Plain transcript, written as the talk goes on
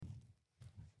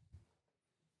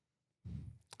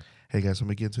Hey guys, I'm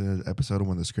going to get into an episode of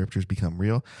When the Scriptures Become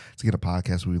Real. It's again a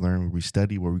podcast where we learn, where we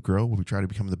study, where we grow, where we try to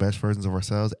become the best versions of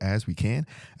ourselves as we can,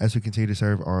 as we continue to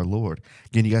serve our Lord.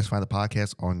 Again, you guys find the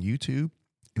podcast on YouTube,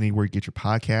 anywhere you get your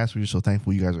podcast. We're just so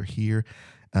thankful you guys are here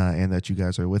and that you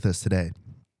guys are with us today.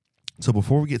 So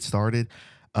before we get started,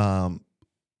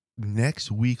 next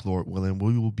week, Lord willing,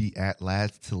 we will be at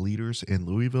Lads to Leaders in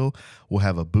Louisville. We'll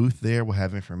have a booth there. We'll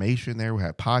have information there. We'll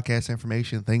have podcast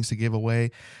information, things to give away.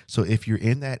 So if you're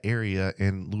in that area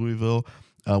in Louisville,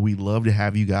 we'd love to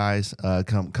have you guys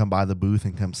come by the booth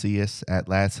and come see us at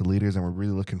Lads to Leaders. And we're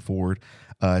really looking forward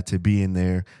to being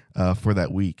there for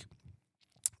that week.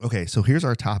 Okay, so here's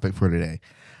our topic for today.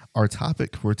 Our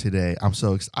topic for today, I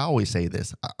always say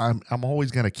this. I'm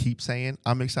always going to keep saying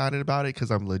I'm excited about it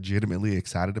because I'm legitimately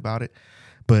excited about it.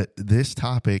 But this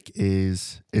topic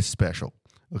is special.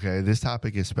 Okay, this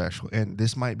topic is special. And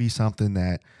this might be something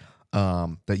that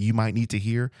that you might need to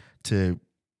hear to,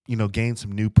 gain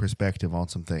some new perspective on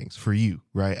some things for you,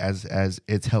 right? As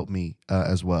it's helped me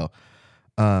as well.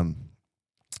 The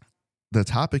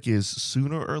topic is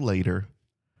sooner or later,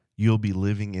 you'll be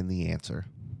living in the answer.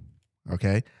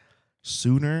 Okay?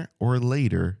 Sooner or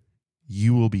later,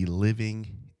 you will be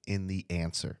living in the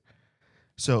answer.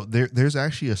 So there's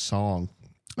actually a song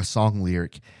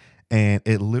lyric, and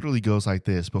it literally goes like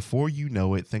this. Before you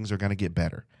know it, things are going to get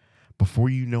better. Before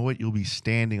you know it, you'll be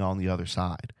standing on the other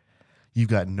side. You've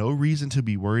got no reason to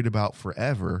be worried about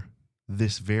forever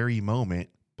this very moment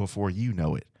before you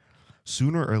know it.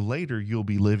 Sooner or later, you'll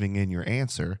be living in your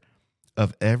answer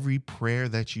of every prayer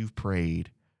that you've prayed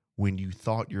when you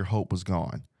thought your hope was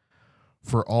gone.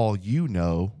 For all you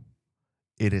know,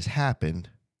 it has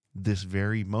happened this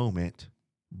very moment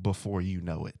before you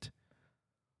know it.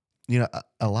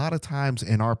 A lot of times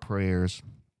in our prayers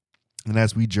and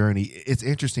as we journey, it's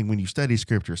interesting when you study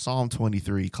scripture, Psalm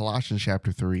 23, Colossians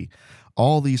chapter 3,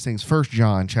 all these things, 1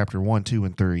 John chapter 1, 2,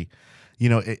 and 3.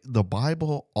 The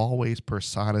Bible always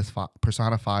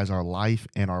personifies our life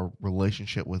and our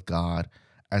relationship with God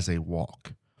as a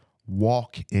walk.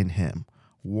 Walk in him.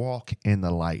 Walk in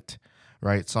the light.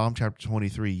 Right? Psalm chapter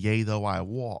 23, yea, though I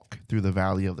walk through the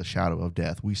valley of the shadow of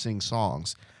death. We sing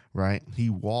songs, right? He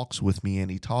walks with me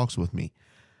and he talks with me.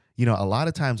 A lot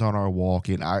of times on our walk,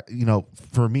 and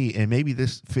for me, and maybe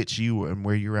this fits you and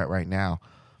where you're at right now,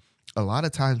 a lot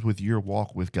of times with your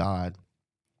walk with God,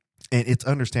 and it's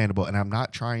understandable, and I'm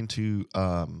not trying to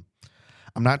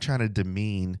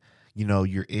demean,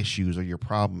 your issues or your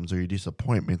problems or your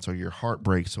disappointments or your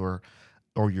heartbreaks or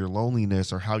your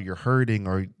loneliness or how you're hurting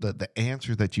or the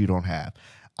answer that you don't have.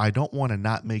 I don't want to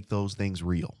not make those things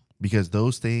real, because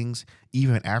those things,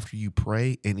 even after you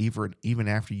pray and even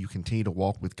after you continue to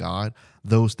walk with God,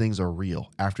 those things are real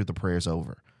after the prayer is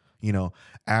over.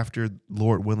 After,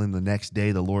 Lord willing, the next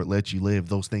day the Lord lets you live,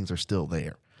 those things are still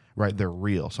there, right? They're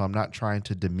real. So I'm not trying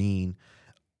to demean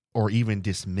or even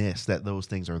dismiss that those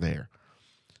things are there.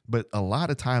 But a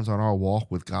lot of times on our walk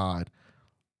with God,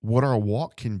 what our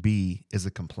walk can be is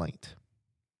a complaint.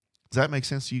 Does that make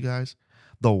sense to you guys?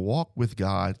 The walk with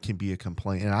God can be a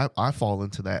complaint. And I fall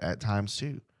into that at times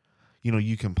too.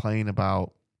 You complain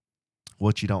about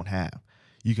what you don't have.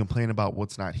 You complain about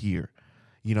what's not here.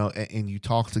 And you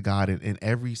talk to God in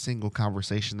every single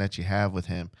conversation that you have with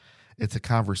him. It's a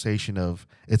conversation of,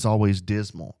 it's always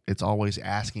dismal. It's always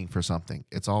asking for something.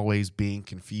 It's always being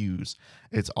confused.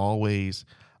 It's always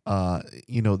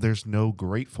there's no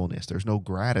gratefulness. There's no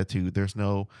gratitude. There's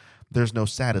no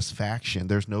satisfaction.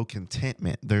 There's no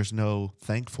contentment. There's no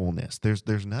thankfulness.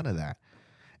 There's none of that.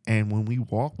 And when we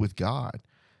walk with God,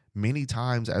 many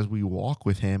times as we walk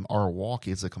with him, our walk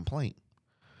is a complaint.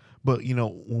 But,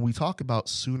 when we talk about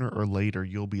sooner or later,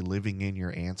 you'll be living in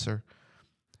your answer.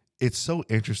 It's so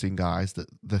interesting, guys, that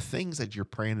the things that you're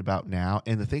praying about now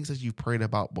and the things that you've prayed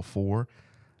about before,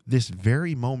 this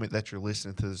very moment that you're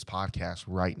listening to this podcast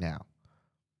right now,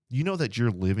 that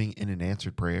you're living in an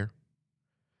answered prayer.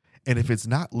 And if it's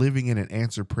not living in an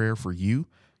answered prayer for you,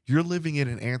 you're living in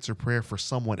an answered prayer for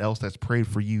someone else that's prayed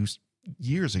for you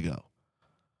years ago.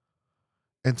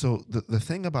 And so the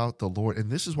thing about the Lord, and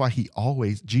this is why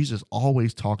Jesus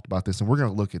always talked about this, and we're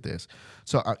going to look at this.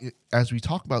 So as we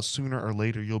talk about sooner or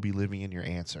later, you'll be living in your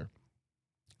answer,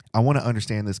 I want to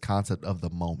understand this concept of the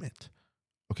moment.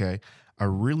 Okay? I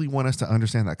really want us to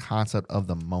understand that concept of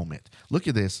the moment. Look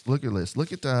at this. Look at this.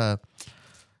 Look at the,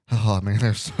 oh man,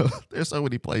 there's so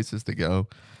many places to go.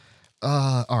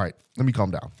 All right, let me calm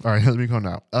down.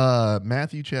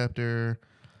 Matthew chapter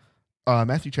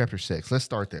 6. Let's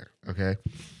start there. Okay.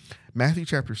 Matthew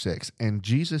chapter 6. And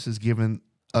Jesus has given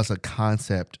us a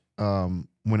concept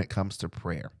when it comes to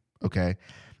prayer. Okay.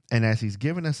 And as he's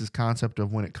given us this concept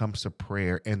of when it comes to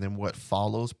prayer and then what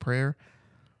follows prayer,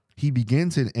 he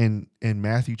begins in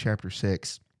Matthew chapter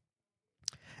 6.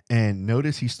 And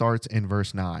notice he starts in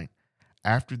verse 9.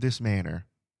 After this manner,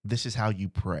 this is how you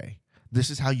pray. This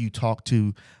is how you talk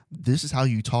to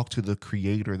the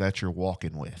creator that you're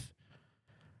walking with.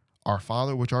 Our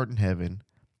Father which art in heaven,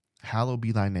 hallowed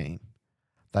be thy name.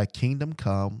 Thy kingdom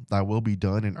come, thy will be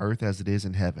done in earth as it is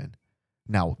in heaven.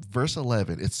 Now, verse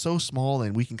 11, it's so small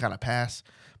and we can kind of pass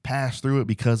through it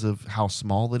because of how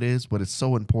small it is, but it's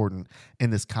so important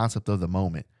in this concept of the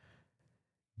moment.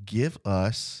 Give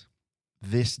us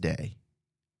this day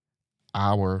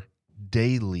our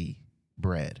daily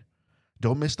bread.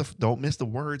 Don't miss the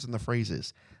words and the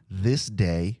phrases. This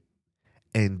day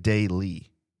and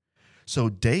daily. So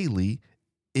daily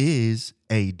is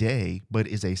a day, but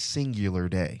is a singular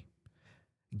day.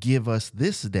 Give us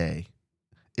this day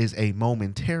is a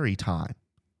momentary time.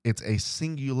 It's a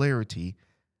singularity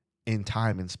in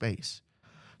time and space.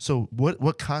 So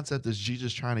what concept is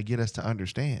Jesus trying to get us to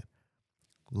understand?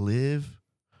 Live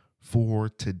for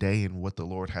today and what the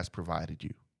Lord has provided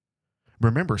you.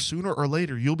 Remember, sooner or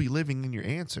later, you'll be living in your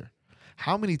answer.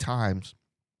 How many times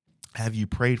have you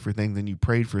prayed for things and you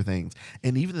prayed for things?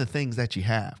 And even the things that you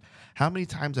have. How many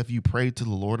times have you prayed to the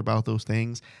Lord about those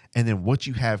things? And then what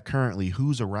you have currently,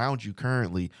 who's around you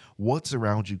currently, what's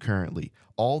around you currently,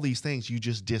 all these things you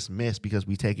just dismiss because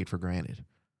we take it for granted.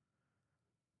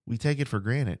 We take it for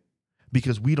granted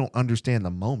because we don't understand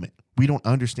the moment. We don't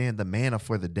understand the manna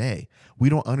for the day. We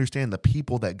don't understand the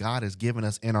people that God has given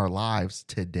us in our lives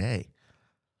today.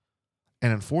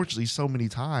 And unfortunately, so many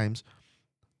times,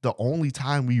 the only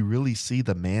time we really see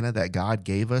the manna that God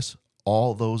gave us,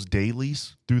 all those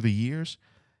dailies through the years,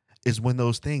 is when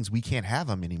those things, we can't have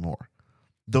them anymore.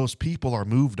 Those people are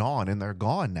moved on and they're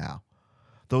gone now.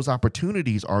 Those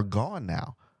opportunities are gone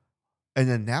now. And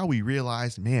then now we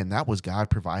realize, man, that was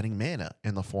God providing manna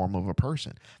in the form of a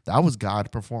person. That was God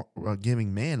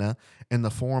giving manna in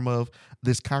the form of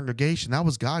this congregation. That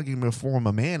was God giving a form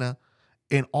of manna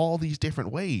in all these different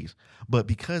ways. But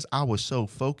because I was so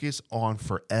focused on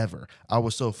forever, I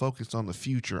was so focused on the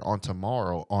future, on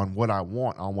tomorrow, on what I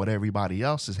want, on what everybody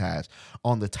else has,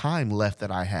 on the time left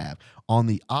that I have, on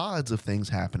the odds of things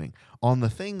happening, on the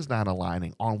things not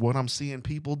aligning, on what I'm seeing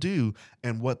people do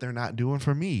and what they're not doing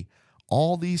for me.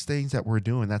 All these things that we're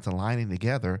doing that's aligning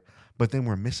together, but then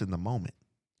we're missing the moment.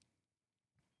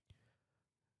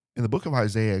 In the book of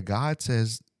Isaiah, God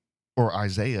says, or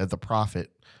Isaiah, the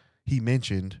prophet, he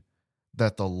mentioned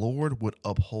that the Lord would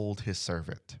uphold his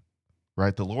servant,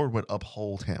 right? The Lord would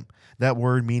uphold him. That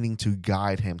word meaning to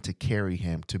guide him, to carry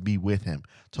him, to be with him,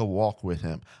 to walk with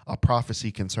him, a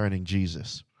prophecy concerning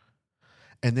Jesus.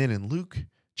 And then in Luke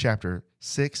chapter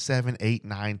 6, 7, 8,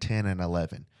 9, 10, and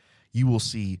 11, you will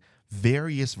see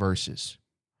various verses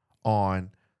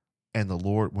on, and the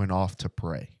Lord went off to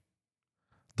pray.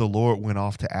 The Lord went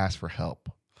off to ask for help.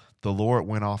 The Lord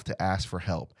went off to ask for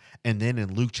help. And then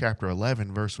in Luke chapter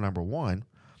 11, verse number 1,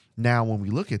 now when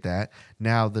we look at that,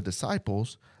 now the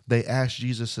disciples, they asked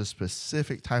Jesus a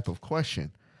specific type of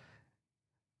question.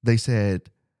 They said,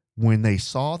 when they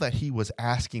saw that he was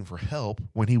asking for help,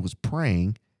 when he was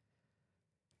praying,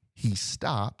 he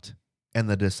stopped, and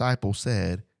the disciple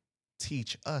said,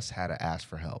 teach us how to ask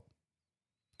for help.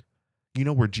 You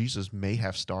know where Jesus may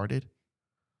have started?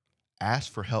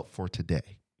 Ask for help for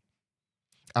today.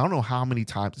 I don't know how many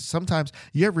times. Sometimes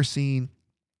you ever seen,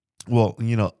 well,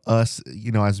 us,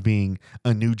 as being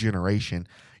a new generation,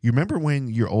 you remember when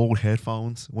your old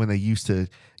headphones, when they used to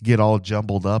get all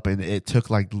jumbled up and it took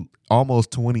like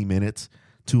almost 20 minutes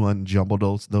to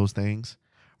unjumble those things?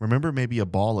 Remember maybe a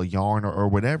ball of yarn or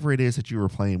whatever it is that you were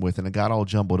playing with and it got all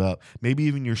jumbled up, maybe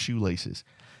even your shoelaces.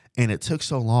 And it took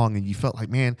so long and you felt like,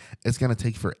 man, it's going to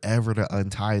take forever to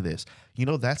untie this.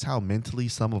 That's how mentally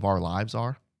some of our lives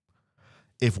are.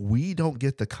 If we don't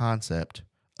get the concept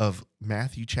of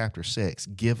Matthew chapter 6,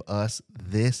 give us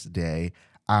this day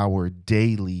our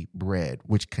daily bread,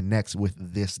 which connects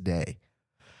with this day.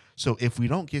 So if we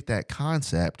don't get that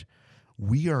concept,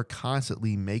 we are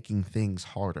constantly making things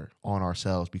harder on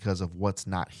ourselves because of what's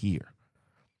not here.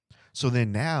 So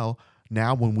then now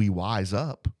when we wise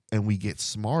up and we get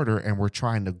smarter and we're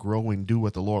trying to grow and do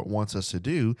what the Lord wants us to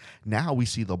do, now we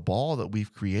see the ball that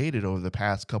we've created over the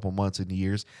past couple months and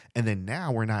years. And then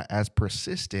now we're not as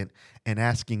persistent in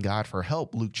asking God for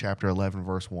help, Luke chapter 11,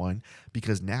 verse 1,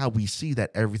 because now we see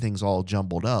that everything's all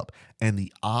jumbled up and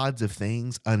the odds of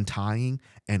things untying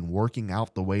and working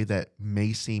out the way that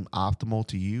may seem optimal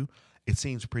to you, it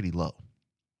seems pretty low.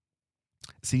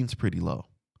 It seems pretty low.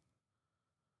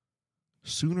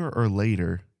 Sooner or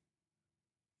later,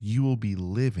 you will be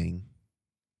living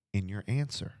in your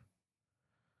answer.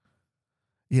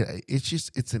 Yeah,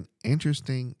 it's an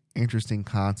interesting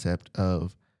concept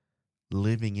of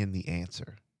living in the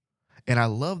answer. And I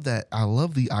love that. I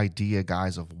love the idea,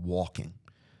 guys, of walking.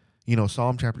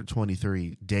 Psalm chapter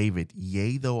 23, David,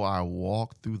 yea, though I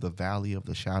walk through the valley of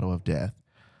the shadow of death,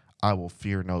 I will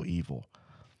fear no evil.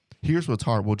 Here's what's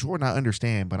hard. Well, Jordan, I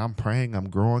understand, but I'm praying, I'm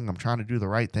growing, I'm trying to do the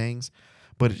right things.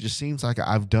 But it just seems like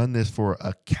I've done this for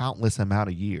a countless amount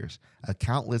of years, a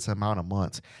countless amount of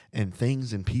months, and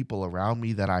things and people around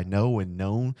me that I know and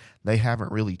known, they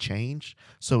haven't really changed.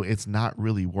 So it's not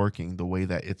really working the way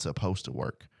that it's supposed to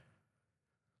work.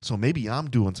 So maybe I'm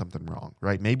doing something wrong,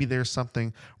 right? Maybe there's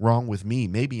something wrong with me.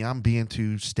 Maybe I'm being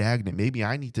too stagnant. Maybe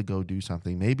I need to go do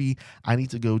something. Maybe I need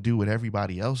to go do what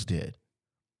everybody else did.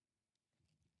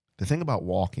 The thing about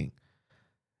walking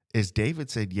is David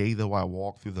said, yea, though I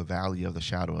walk through the valley of the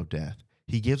shadow of death.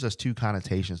 He gives us two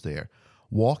connotations there.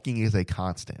 Walking is a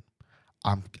constant.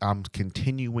 I'm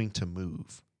continuing to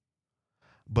move.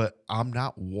 But I'm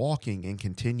not walking and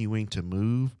continuing to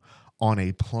move on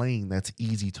a plane that's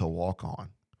easy to walk on.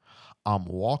 I'm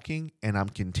walking and I'm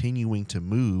continuing to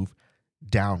move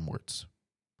downwards.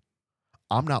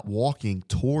 I'm not walking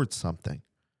towards something,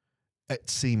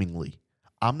 seemingly.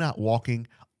 I'm not walking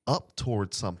up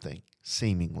towards something,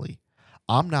 seemingly.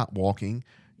 I'm not walking,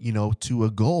 to a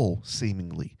goal,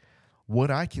 seemingly. What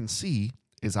I can see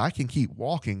is I can keep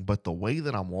walking, but the way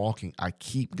that I'm walking, I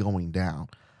keep going down.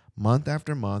 Month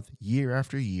after month, year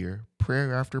after year,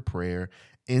 prayer after prayer,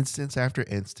 instance after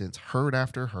instance, hurt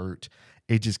after hurt.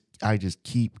 I just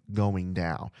keep going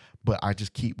down, but I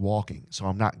just keep walking. So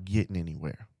I'm not getting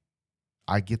anywhere.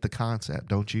 I get the concept,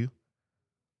 don't you?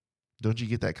 Don't you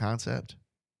get that concept?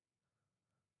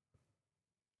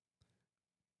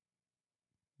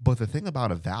 But the thing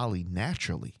about a valley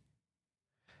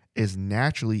is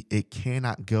naturally it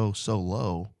cannot go so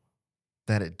low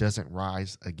that it doesn't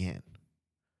rise again.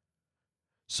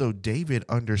 So David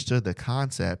understood the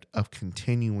concept of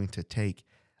continuing to take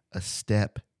a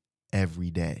step every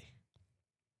day.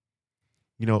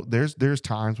 There's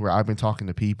times where I've been talking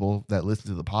to people that listen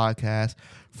to the podcast,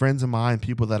 friends of mine,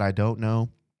 people that I don't know,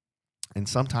 and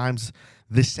sometimes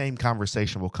this same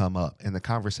conversation will come up, and the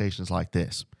conversation's like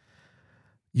this.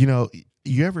 You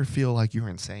ever feel like you're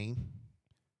insane?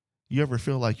 You ever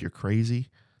feel like you're crazy?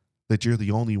 That you're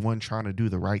the only one trying to do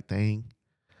the right thing?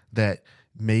 That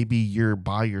maybe you're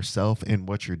by yourself in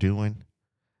what you're doing,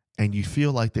 and you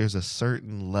feel like there's a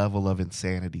certain level of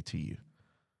insanity to you.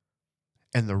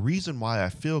 And the reason why I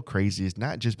feel crazy is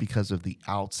not just because of the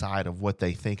outside of what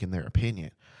they think in their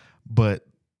opinion, but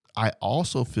I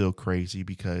also feel crazy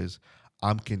because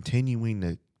I'm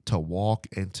continuing to walk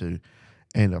and to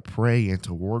pray and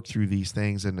to work through these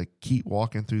things and to keep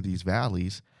walking through these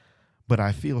valleys. But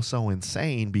I feel so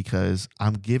insane because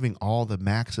I'm giving all the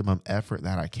maximum effort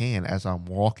that I can as I'm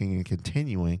walking and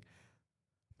continuing,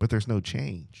 but there's no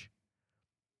change.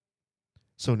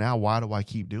 So now why do I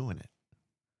keep doing it?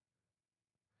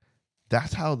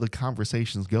 That's how the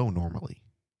conversations go normally.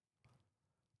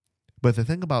 But the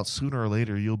thing about sooner or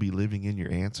later you'll be living in your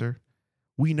answer,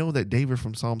 we know that David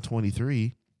from Psalm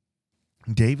 23,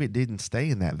 David didn't stay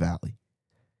in that valley.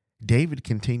 David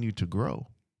continued to grow.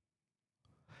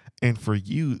 And for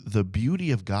you, the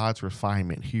beauty of God's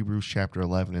refinement, Hebrews chapter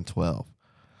 11 and 12,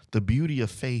 the beauty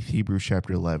of faith, Hebrews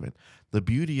chapter 11, the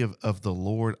beauty of the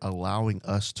Lord allowing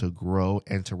us to grow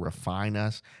and to refine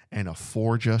us and to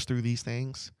forge us through these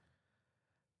things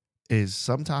is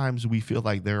sometimes we feel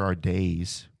like there are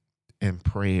days and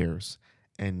prayers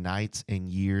and nights and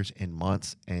years and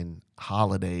months and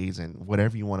holidays and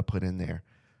whatever you want to put in there.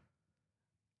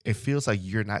 It feels like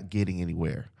you're not getting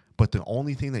anywhere. But the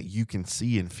only thing that you can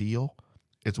see and feel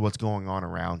is what's going on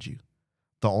around you.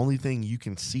 The only thing you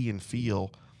can see and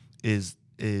feel is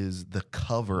the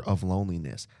cover of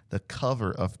loneliness, the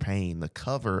cover of pain, the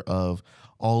cover of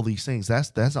all these things.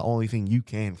 That's the only thing you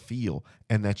can feel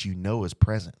and that you know is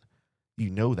present.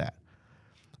 You know that.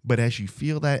 But as you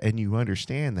feel that and you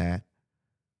understand that,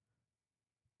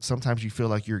 sometimes you feel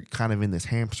like you're kind of in this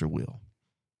hamster wheel.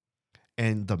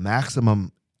 And the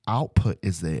maximum output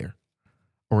is there,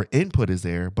 or input is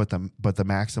there, but the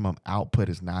maximum output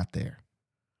is not there.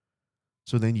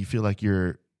 So then you feel like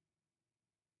you're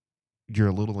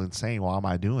a little insane. Why am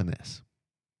I doing this?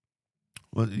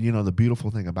 Well, the beautiful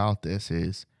thing about this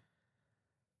is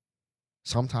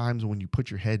sometimes when you put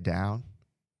your head down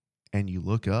and you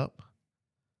look up,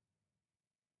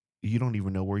 you don't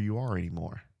even know where you are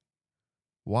anymore.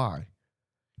 Why?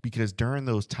 Because during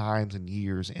those times and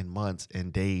years and months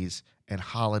and days and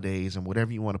holidays and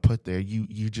whatever you want to put there,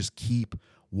 you just keep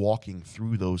walking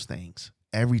through those things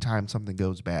every time something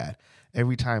goes bad,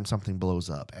 every time something blows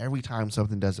up, every time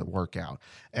something doesn't work out,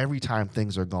 every time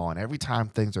things are gone, every time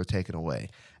things are taken away,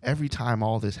 every time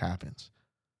all this happens,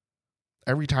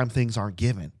 every time things aren't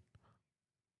given,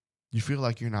 you feel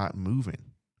like you're not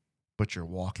moving, but you're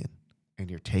walking and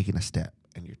you're taking a step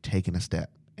and you're taking a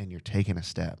step and you're taking a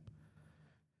step.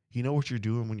 You know what you're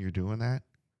doing when you're doing that?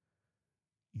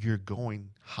 You're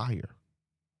going higher,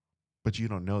 but you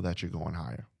don't know that you're going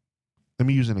higher. Let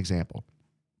me use an example.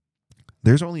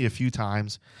 There's only a few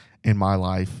times in my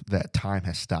life that time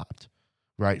has stopped,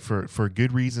 right? For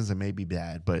good reasons and maybe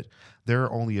bad, but there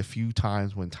are only a few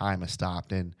times when time has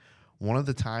stopped. And one of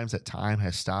the times that time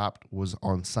has stopped was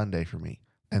on Sunday for me.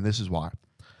 And this is why.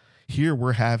 Here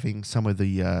we're having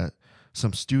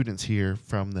some students here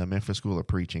from the Memphis School of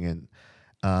Preaching. And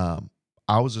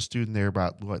I was a student there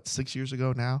about 6 years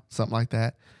ago now, something like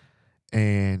that.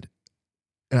 And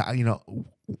I,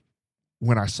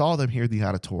 when I saw them here in the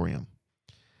auditorium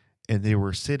and they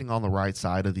were sitting on the right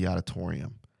side of the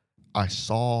auditorium, I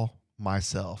saw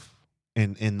myself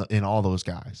in all those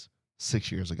guys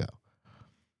 6 years ago.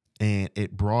 And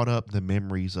it brought up the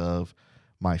memories of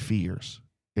my fears.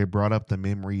 It brought up the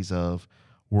memories of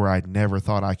where I never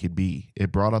thought I could be.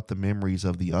 It brought up the memories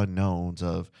of the unknowns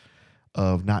of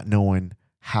not knowing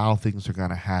how things are going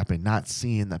to happen, not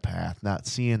seeing the path, not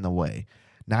seeing the way,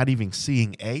 not even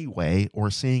seeing a way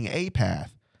or seeing a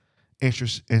path,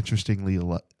 interestingly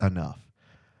enough.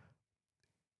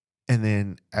 And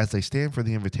then as they stand for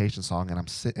the invitation song and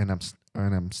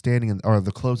I'm standing in, or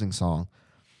the closing song,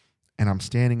 and I'm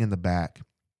standing in the back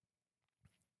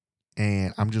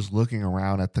and I'm just looking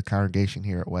around at the congregation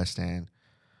here at West End.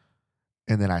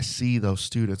 And then I see those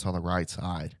students on the right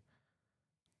side.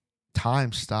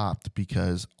 Time stopped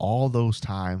because all those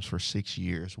times for 6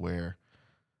 years where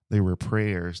there were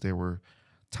prayers, there were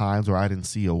times where I didn't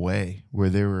see a way, where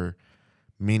there were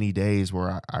many days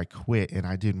where I quit and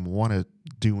I didn't want to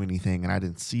do anything and I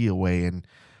didn't see a way and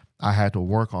I had to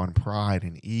work on pride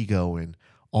and ego and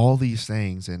all these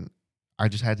things, and I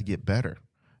just had to get better.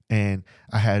 And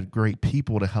I had great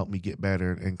people to help me get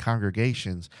better, and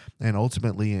congregations, and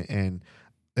ultimately and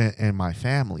my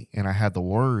family. And I had the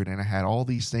word, and I had all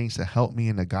these things to help me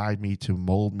and to guide me, to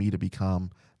mold me to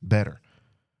become better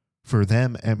for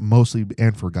them and mostly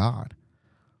and for God.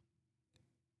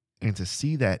 And to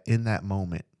see that in that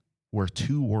moment where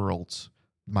two worlds,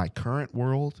 my current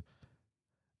world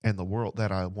and the world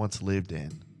that I once lived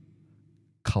in,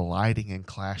 colliding and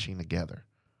clashing together.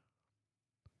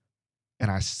 And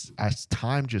as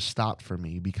time just stopped for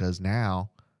me, because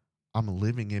now I'm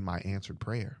living in my answered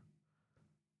prayer.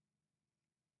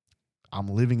 I'm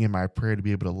living in my prayer to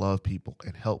be able to love people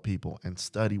and help people and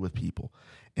study with people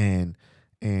and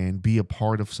be a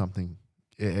part of something.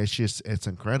 It's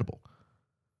incredible.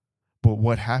 But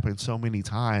what happens so many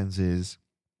times is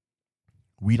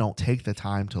we don't take the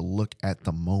time to look at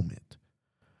the moment,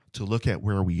 to look at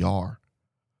where we are,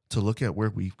 to look at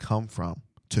where we've come from,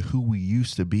 to who we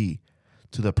used to be,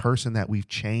 to the person that we've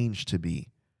changed to be.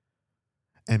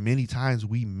 And many times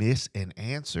we miss an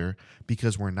answer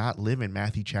because we're not living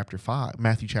Matthew chapter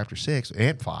 6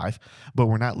 and 5, but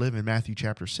we're not living Matthew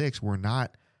chapter 6. We're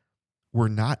not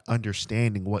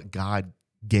understanding what God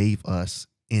gave us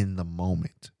in the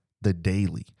moment, the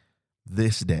daily,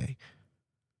 this day.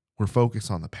 We're focused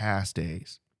on the past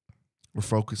days. We're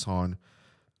focused on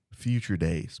future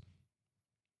days.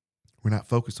 We're not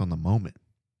focused on the moment.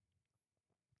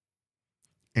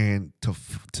 And to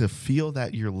feel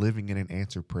that you're living in an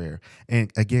answered prayer.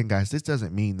 And again, guys, this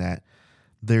doesn't mean that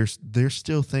there's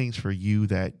still things for you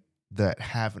that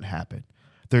haven't happened.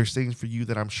 There's things for you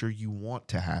that I'm sure you want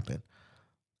to happen.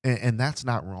 And that's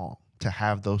not wrong, to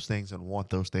have those things and want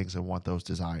those things and want those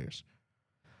desires.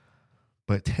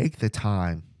 But take the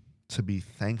time to be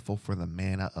thankful for the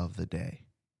manna of the day.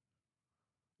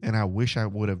 And I wish I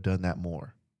would have done that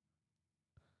more.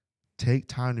 Take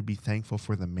time to be thankful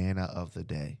for the manna of the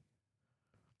day.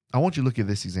 I want you to look at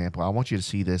this example. I want you to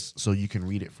see this so you can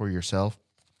read it for yourself.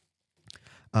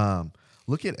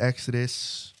 Look at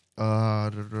Exodus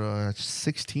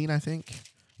 16, I think.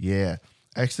 Yeah,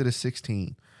 Exodus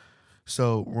 16.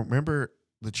 So remember,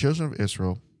 the children of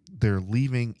Israel, they're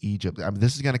leaving Egypt. I mean,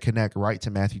 this is going to connect right to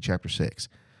Matthew chapter 6.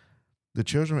 The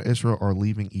children of Israel are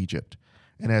leaving Egypt.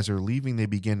 And as they're leaving, they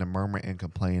begin to murmur and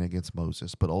complain against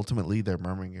Moses. But ultimately, they're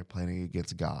murmuring and complaining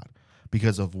against God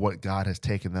because of what God has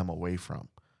taken them away from,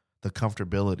 the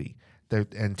comfortability,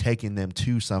 and taking them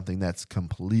to something that's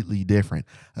completely different,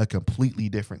 a completely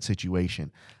different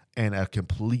situation, and a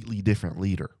completely different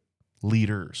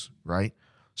leaders, right?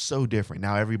 So different.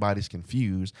 Now everybody's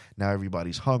confused. Now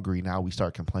everybody's hungry. Now we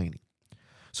start complaining.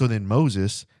 So then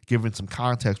Moses, given some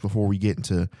context before we get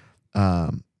into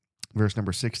verse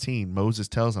number 16, Moses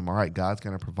tells them, all right, God's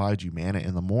going to provide you manna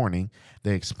in the morning.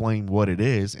 They explain what it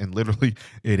is, and literally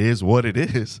it is what it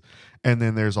is. And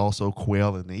then there's also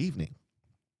quail in the evening.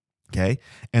 Okay.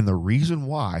 And the reason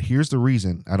why, here's the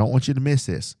reason. I don't want you to miss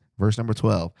this. Verse number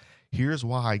 12. Here's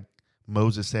why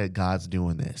Moses said God's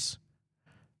doing this.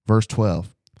 Verse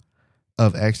 12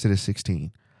 of Exodus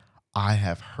 16. I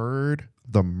have heard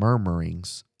the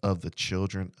murmurings of the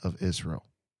children of Israel.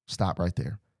 Stop right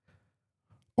there.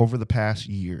 Over the past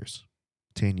years,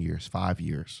 10 years, 5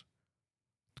 years,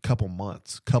 couple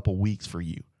months, couple weeks for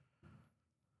you.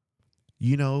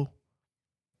 You know,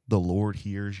 the Lord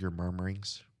hears your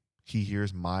murmurings. He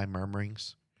hears my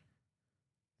murmurings.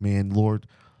 Man, Lord,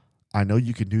 I know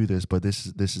you can do this, but this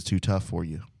is too tough for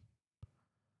you.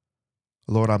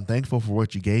 Lord, I'm thankful for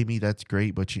what you gave me. That's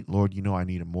great, but Lord, you know I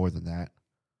needed more than that.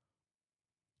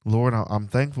 Lord, I'm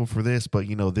thankful for this, but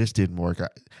this didn't work.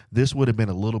 This would have been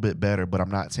a little bit better, but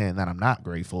I'm not saying that I'm not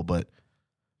grateful. But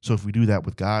so if we do that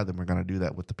with God, then we're going to do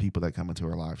that with the people that come into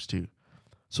our lives too.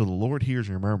 So the Lord hears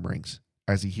your murmurings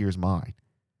as he hears mine.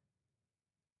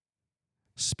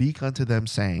 Speak unto them,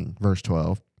 saying, verse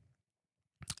 12,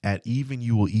 at even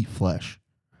you will eat flesh,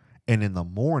 and in the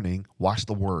morning, watch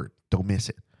the word, don't miss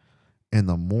it. In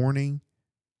the morning,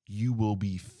 you will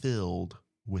be filled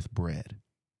with bread.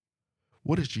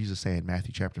 What does Jesus say in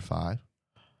Matthew chapter 5?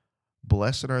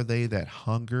 Blessed are they that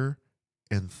hunger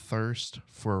and thirst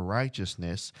for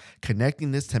righteousness.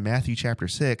 Connecting this to Matthew chapter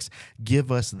 6,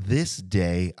 give us this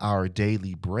day our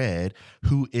daily bread.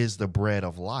 Who is the bread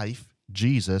of life?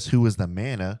 Jesus. Who is the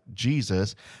manna?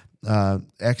 Jesus.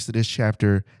 Exodus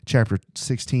chapter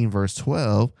 16, verse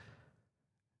 12.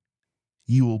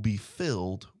 You will be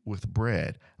filled with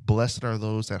bread. Blessed are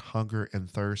those that hunger and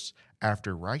thirst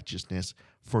after righteousness,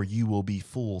 for you will be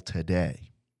full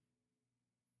today.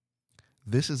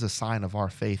 This is a sign of our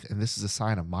faith, and this is a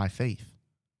sign of my faith.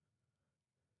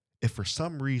 If for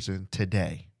some reason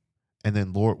today, and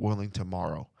then Lord willing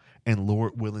tomorrow, and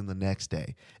Lord willing the next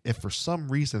day, if for some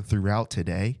reason throughout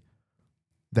today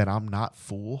that I'm not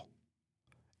full,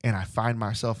 and I find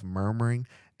myself murmuring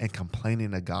and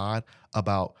complaining to God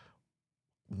about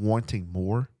wanting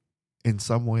more in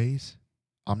some ways,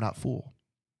 I'm not full.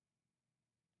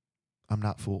 I'm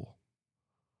not full.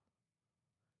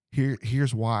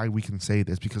 Here's why we can say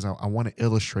this, because I want to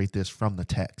illustrate this from the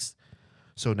text.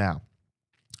 So now,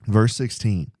 verse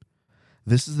 16,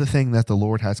 this is the thing that the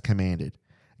Lord has commanded.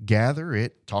 Gather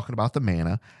it, talking about the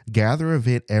manna, gather of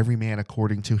it every man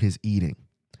according to his eating,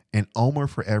 an omer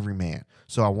for every man.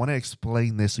 So I want to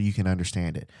explain this so you can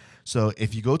understand it. So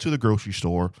if you go to the grocery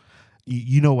store,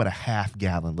 you know what a half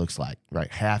gallon looks like,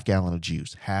 right? Half gallon of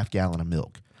juice, half gallon of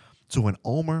milk. So an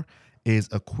omer is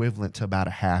equivalent to about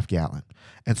a half gallon.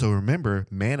 And so remember,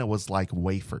 manna was like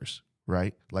wafers,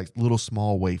 right? Like little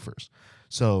small wafers.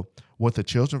 So what the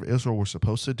children of Israel were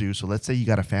supposed to do, so let's say you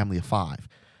got a family of 5.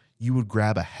 You would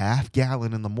grab a half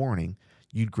gallon in the morning.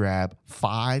 You'd grab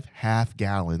 5 half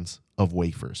gallons of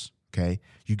wafers, okay?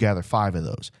 You gather 5 of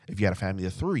those. If you got a family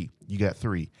of 3, you got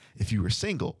 3. If you were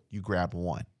single, you grabbed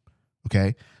 1,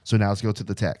 okay? So now let's go to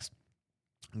the text.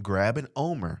 Grab an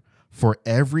omer for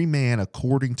every man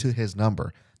according to his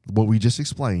number, what we just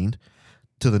explained,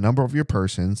 to the number of your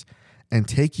persons, and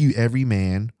take you every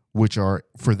man which are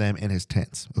for them in his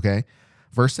tents, okay?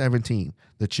 Verse 17,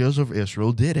 the children of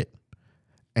Israel did it,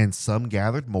 and some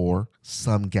gathered more,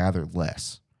 some gathered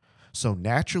less. So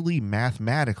naturally,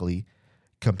 mathematically,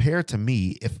 compared to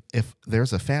me, if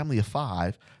there's a family of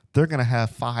 5, they're going to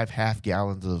have 5 half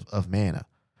gallons of manna,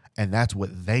 and that's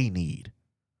what they need.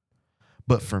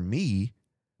 But for me,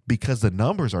 because the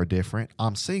numbers are different,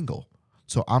 I'm single.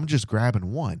 So I'm just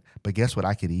grabbing 1. But guess what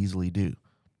I could easily do?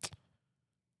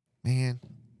 Man,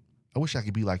 I wish I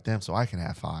could be like them so I can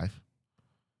have 5.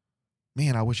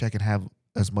 Man, I wish I could have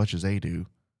as much as they do.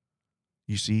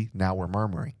 You see, now we're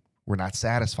murmuring. We're not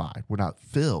satisfied. We're not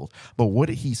filled. But what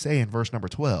did he say in verse number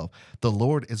 12? The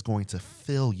Lord is going to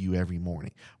fill you every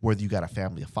morning, whether you got a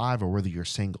family of 5 or whether you're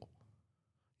single.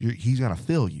 He's going to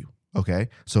fill you. Okay,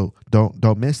 so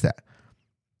don't miss that.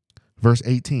 Verse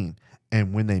 18,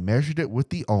 and when they measured it with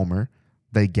the omer,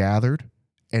 they gathered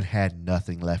and had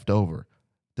nothing left over.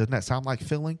 Doesn't that sound like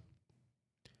filling?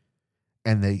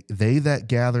 And they that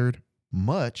gathered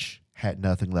much had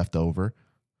nothing left over,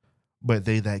 but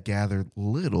they that gathered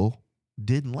little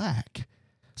didn't lack.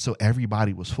 So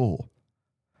everybody was full.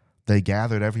 They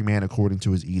gathered every man according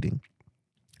to his eating.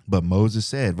 But Moses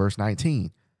said, verse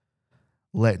 19,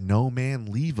 let no man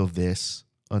leave of this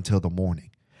until the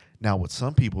morning. Now, what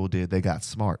some people did, they got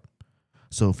smart.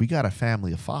 So if we got a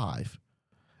family of 5,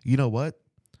 you know what?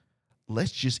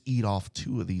 let's just eat off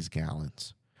 2 of these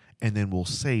gallons, and then we'll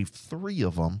save 3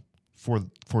 of them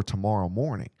for tomorrow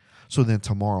morning. So then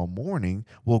tomorrow morning,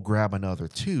 we'll grab another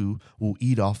 2, we'll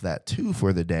eat off that 2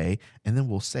 for the day, and then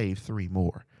we'll save 3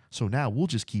 more. So now we'll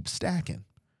just keep stacking.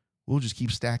 We'll just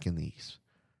keep stacking these.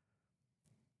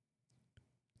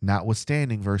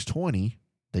 Notwithstanding verse 20,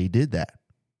 they did that.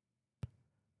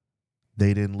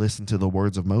 They didn't listen to the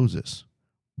words of Moses,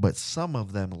 but some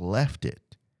of them left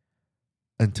it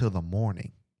until the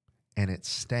morning, and it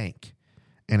stank,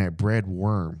 and it bred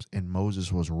worms, and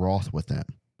Moses was wroth with them.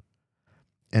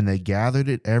 And they gathered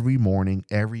it every morning,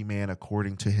 every man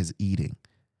according to his eating.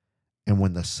 And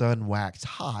when the sun waxed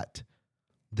hot,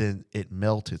 then it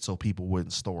melted so people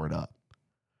wouldn't store it up.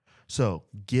 So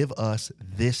give us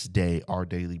this day our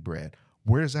daily bread.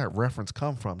 Where does that reference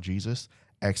come from, Jesus?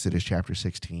 Exodus chapter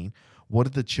 16. What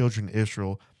did the children of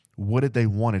Israel, what did they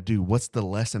want to do? What's the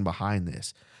lesson behind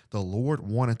this? The Lord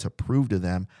wanted to prove to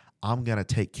them, I'm going to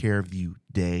take care of you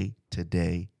day to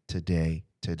day, today,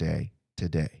 today,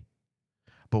 today.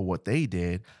 But what they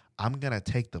did, I'm going to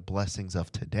take the blessings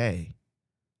of today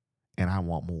and I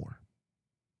want more.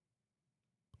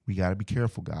 We got to be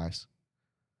careful, guys.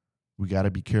 We got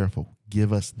to be careful.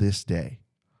 Give us this day.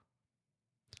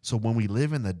 So when we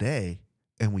live in the day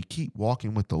and we keep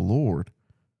walking with the Lord,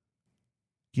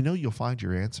 you know you'll find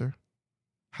your answer.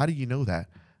 How do you know that?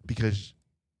 Because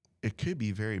it could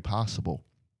be very possible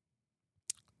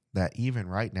that even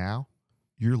right now,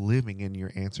 you're living in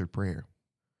your answered prayer.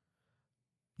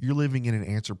 You're living in an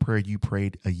answered prayer you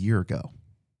prayed a year ago.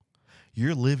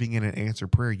 You're living in an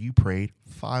answered prayer you prayed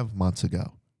 5 months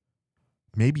ago.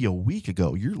 Maybe a week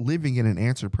ago. You're living in an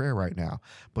answered prayer right now.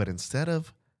 But instead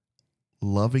of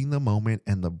loving the moment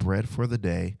and the bread for the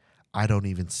day, I don't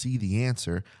even see the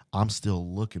answer. I'm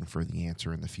still looking for the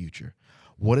answer in the future.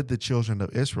 What did the children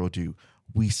of Israel do?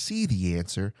 We see the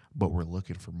answer, but we're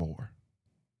looking for more.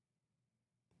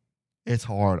 It's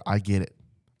hard. I get it.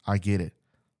 I get it.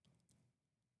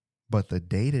 But the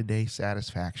day-to-day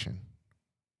satisfaction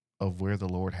of where the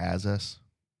Lord has us,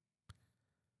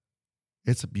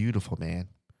 it's beautiful, man,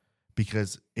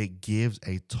 because it gives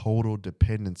a total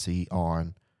dependency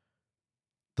on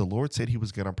the Lord. Said he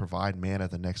was going to provide manna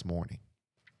the next morning.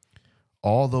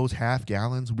 All those half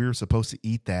gallons, we were supposed to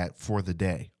eat that for the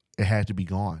day. It had to be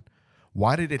gone.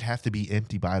 Why did it have to be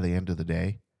empty by the end of the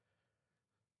day?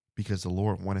 Because the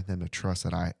Lord wanted them to trust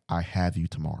that I have you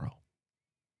tomorrow.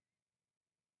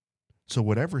 So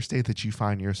whatever state that you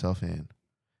find yourself in,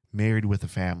 married with a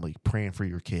family, praying for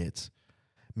your kids,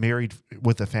 married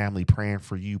with a family, praying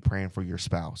for you, praying for your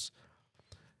spouse,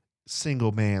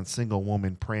 single man, single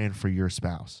woman, praying for your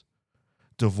spouse,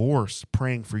 divorce,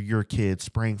 praying for your kids,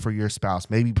 praying for your spouse,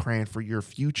 maybe praying for your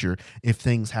future if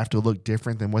things have to look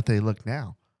different than what they look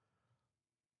now.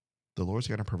 The Lord's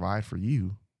going to provide for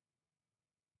you,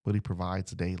 but he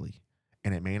provides daily.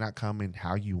 And it may not come in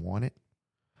how you want it,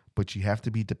 but you have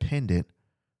to be dependent.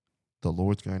 The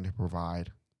Lord's going to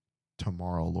provide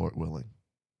tomorrow, Lord willing.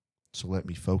 So let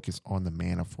me focus on the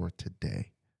manna for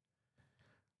today.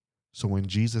 So when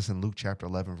Jesus in Luke chapter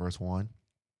 11, verse 1,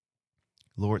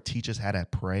 Lord, teach us how to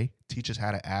pray, teach us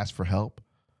how to ask for help.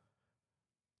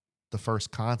 The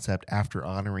first concept after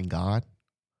honoring God,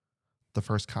 the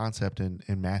first concept in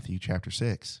Matthew chapter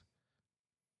 6,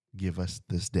 give us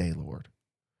this day, Lord,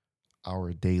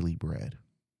 our daily bread.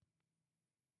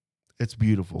 It's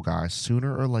beautiful, guys.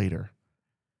 Sooner or later,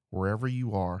 wherever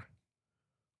you are,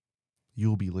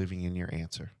 you'll be living in your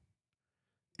answer.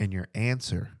 And your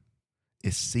answer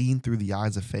is seen through the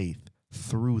eyes of faith,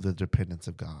 through the dependence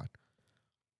of God.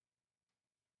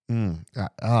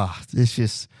 It's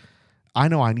just, I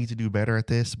know I need to do better at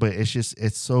this, but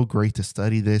it's so great to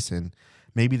study this, and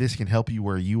maybe this can help you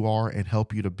where you are and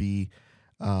help you to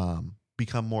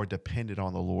become more dependent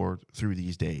on the Lord through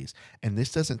these days. And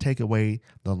this doesn't take away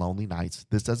the lonely nights.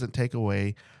 This doesn't take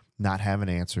away not having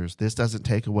answers. This doesn't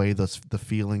take away the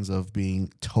feelings of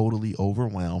being totally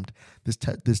overwhelmed. This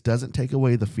doesn't take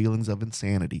away the feelings of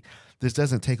insanity. This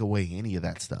doesn't take away any of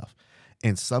that stuff.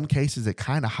 In some cases, it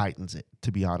kind of heightens it,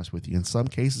 to be honest with you. In some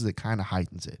cases, it kind of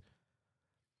heightens it.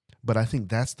 But I think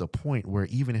that's the point where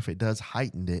even if it does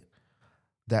heighten it,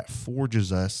 that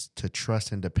forges us to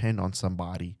trust and depend on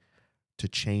somebody to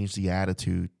change the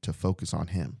attitude, to focus on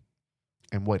him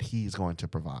and what he's going to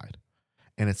provide.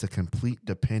 And it's a complete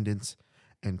dependence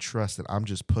and trust that I'm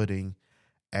just putting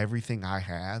everything I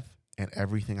have and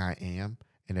everything I am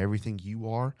and everything you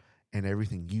are and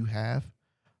everything you have,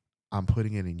 I'm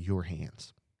putting it in your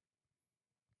hands.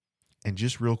 And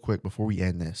just real quick before we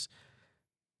end this,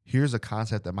 here's a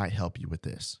concept that might help you with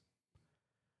this.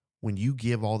 When you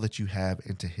give all that you have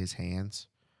into his hands,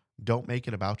 Don't make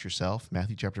it about yourself.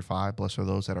 Matthew chapter 5, blessed are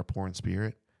those that are poor in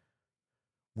spirit.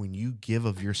 When you give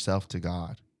of yourself to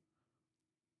God,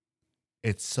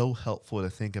 it's so helpful to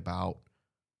think about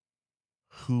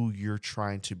who you're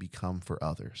trying to become for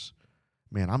others.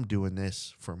 Man, I'm doing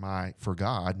this for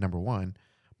God, number one,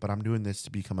 but I'm doing this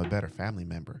to become a better family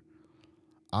member.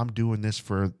 I'm doing this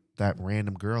for that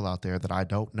random girl out there that I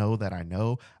don't know that I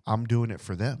know. I'm doing it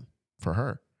for them, for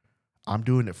her. I'm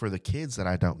doing it for the kids that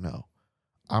I don't know.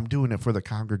 I'm doing it for the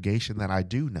congregation that I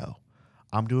do know.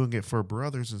 I'm doing it for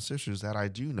brothers and sisters that I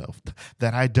do know,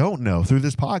 that I don't know through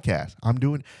this podcast.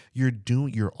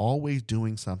 You're always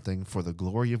doing something for the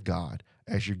glory of God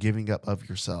as you're giving up of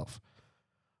yourself.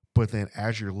 But then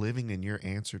as you're living in your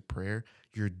answered prayer,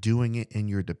 you're doing it in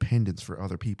your dependence for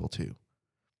other people too.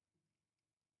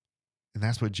 And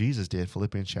that's what Jesus did,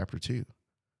 Philippians chapter 2.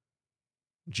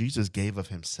 Jesus gave of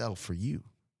himself for you.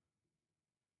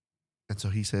 And so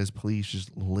he says, please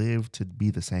just live to be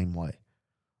the same way.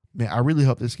 Man, I really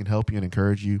hope this can help you and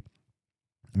encourage you.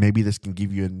 Maybe this can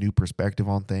give you a new perspective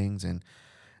on things. And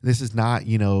this is not,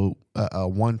 a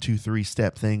 1, 2, 3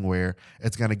 step thing where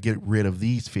it's going to get rid of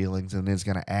these feelings and then it's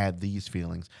going to add these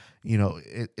feelings.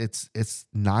 It's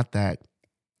not that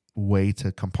way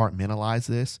to compartmentalize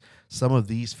this. Some of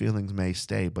these feelings may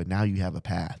stay, but now you have a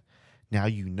path. Now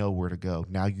you know where to go.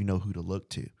 Now you know who to look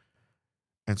to.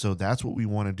 And so that's what we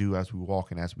want to do as we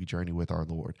walk and as we journey with our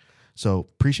Lord. So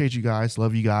appreciate you guys.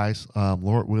 Love you guys.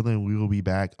 Lord willing, we will be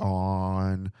back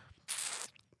will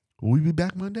we be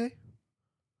back Monday?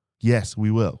 Yes,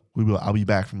 we will. We will. I'll be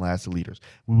back from Last of Leaders.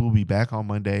 We will be back on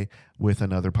Monday with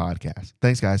another podcast.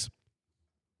 Thanks, guys.